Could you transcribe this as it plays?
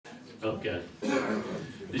Okay.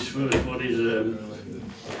 This first one is a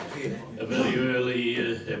very early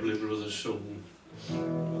Everly Brothers song.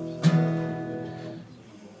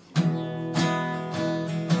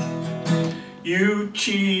 You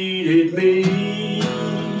cheated me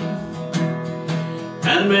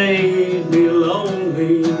and made me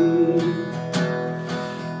lonely.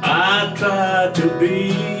 I tried to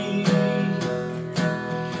be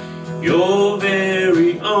your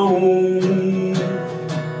very own.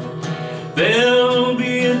 There'll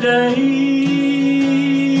be a day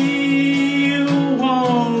you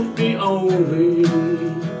won't be only,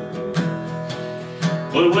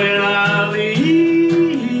 but when I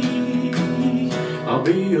leave, I'll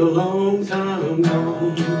be a long time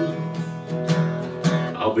gone.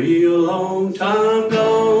 I'll be a long time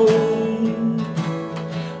gone.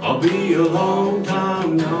 I'll be a long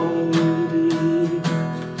time gone.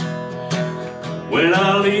 When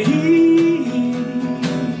I leave,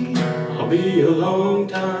 I'll be a long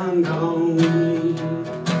time gone.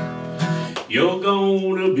 You're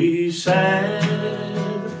gonna be sad.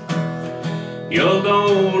 You're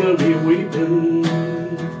gonna be weeping.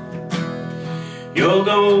 You're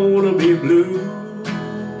gonna be blue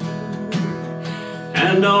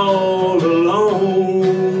and all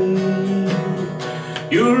alone.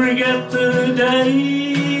 You'll regret the day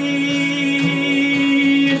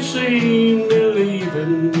it seemed me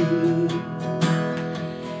leaving.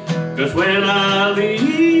 'Cause when I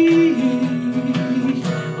leave,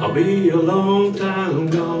 I'll be a long time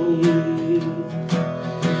gone.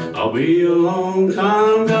 I'll be a long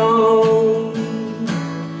time gone.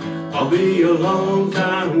 I'll be a long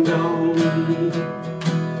time gone.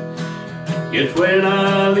 Yes, when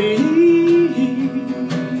I leave,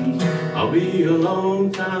 I'll be a long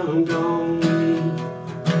time gone.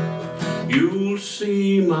 You'll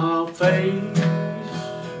see my face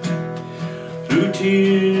through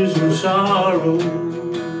tears and sorrow.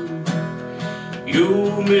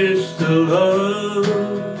 You'll miss the love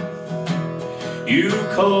you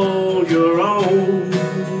called your own.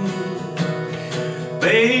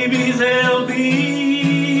 Baby, there'll be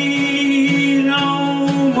no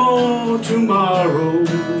more tomorrow.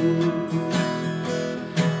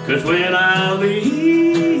 'Cause when I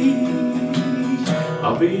leave,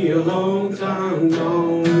 I'll be a long time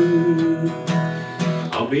gone.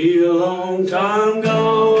 I'll be a long time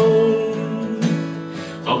gone.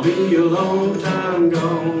 I'll be a long time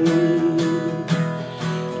gone.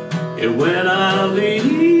 And when I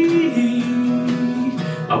leave,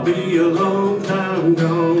 I'll be a long time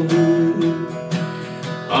gone.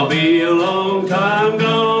 I'll be a long time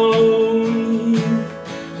gone.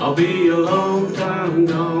 I'll be a long time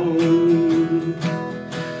gone.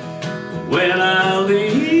 When I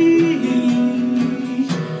leave,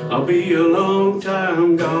 I'll be a long